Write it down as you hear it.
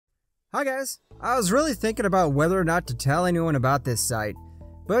Hi guys, I was really thinking about whether or not to tell anyone about this site,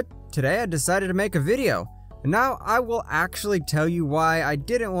 but today I decided to make a video, and now I will actually tell you why I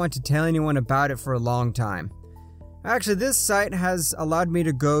didn't want to tell anyone about it for a long time. Actually, this site has allowed me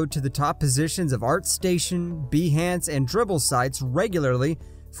to go to the top positions of Artstation, Behance, and Dribbble sites regularly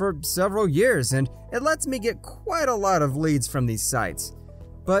for several years, and it lets me get quite a lot of leads from these sites.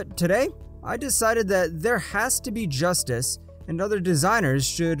 But today, I decided that there has to be justice, and other designers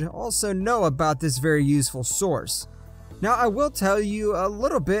should also know about this very useful source. Now, I will tell you a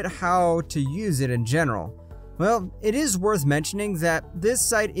little bit how to use it in general. Well, it is worth mentioning that this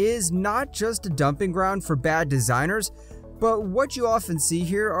site is not just a dumping ground for bad designers, but what you often see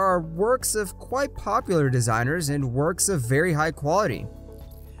here are works of quite popular designers and works of very high quality.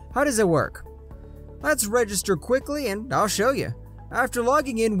 How does it work? Let's register quickly and I'll show you. After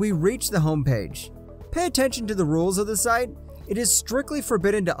logging in, we reach the home page. Pay attention to the rules of the site. It is strictly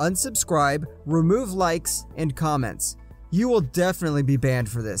forbidden to unsubscribe, remove likes, and comments. You will definitely be banned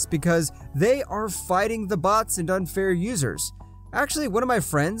for this because they are fighting the bots and unfair users. Actually, one of my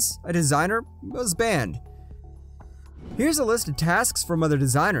friends, a designer, was banned. Here's a list of tasks from other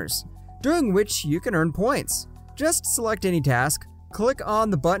designers, during which you can earn points. Just select any task, click on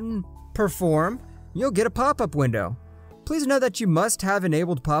the button Perform, you'll get a pop-up window. Please know that you must have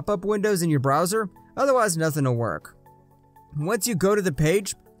enabled pop-up windows in your browser, otherwise nothing will work. Once you go to the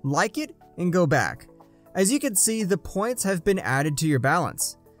page, like it and go back. As you can see, the points have been added to your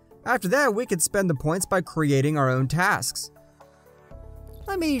balance. After that, we can spend the points by creating our own tasks.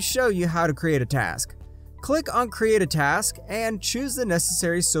 Let me show you how to create a task. Click on Create a Task and choose the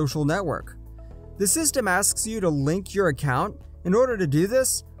necessary social network. The system asks you to link your account. In order to do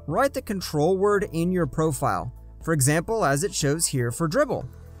this, write the control word in your profile, for example, as it shows here for Dribbble.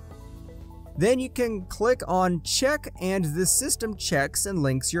 Then you can click on Check and the system checks and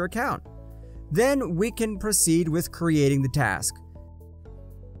links your account. Then we can proceed with creating the task.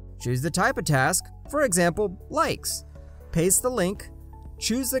 Choose the type of task, for example, likes. Paste the link,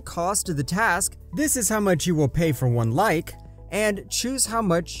 choose the cost of the task, this is how much you will pay for one like, and choose how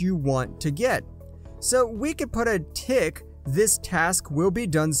much you want to get. So we could put a tick, this task will be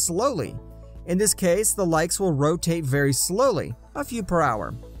done slowly. In this case, the likes will rotate very slowly, a few per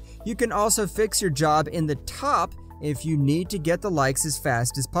hour. You can also fix your job in the top if you need to get the likes as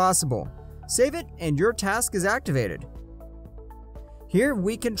fast as possible. Save it and your task is activated. Here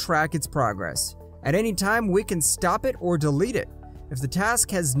we can track its progress. At any time we can stop it or delete it. If the task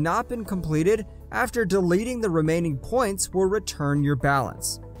has not been completed, after deleting the remaining points will return your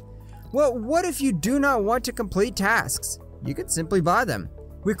balance. Well, what if you do not want to complete tasks? You can simply buy them.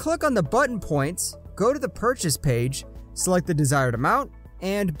 We click on the button points, go to the purchase page, select the desired amount,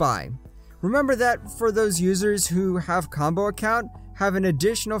 and buy. Remember that for those users who have combo account, have an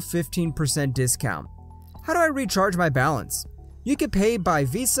additional 15% discount. How do I recharge my balance? You can pay by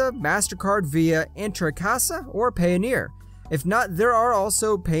Visa, MasterCard via Intracasa or Payoneer. If not, there are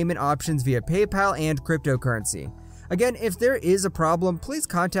also payment options via PayPal and cryptocurrency. Again, if there is a problem, please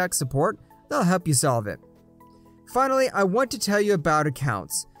contact support. They'll help you solve it. Finally, I want to tell you about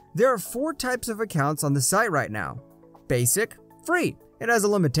accounts. There are 4 types of accounts on the site right now. Basic, free. It has a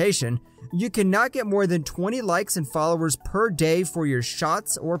limitation. You cannot get more than 20 likes and followers per day for your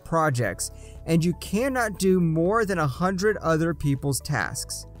shots or projects, and you cannot do more than 100 other people's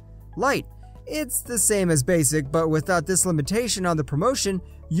tasks. Light. It's the same as basic, but without this limitation on the promotion,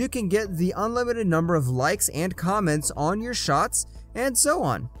 you can get the unlimited number of likes and comments on your shots, and so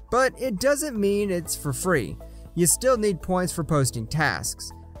on. But it doesn't mean it's for free. You still need points for posting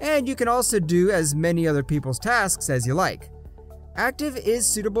tasks, and you can also do as many other people's tasks as you like. Active is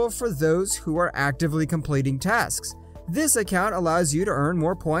suitable for those who are actively completing tasks. This account allows you to earn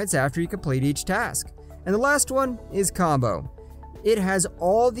more points after you complete each task. And the last one is Combo. It has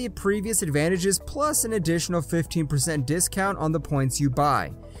all the previous advantages plus an additional 15% discount on the points you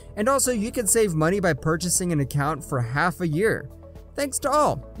buy. And also you can save money by purchasing an account for half a year. Thanks to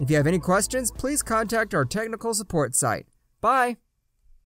all. If you have any questions, please contact our technical support site. Bye!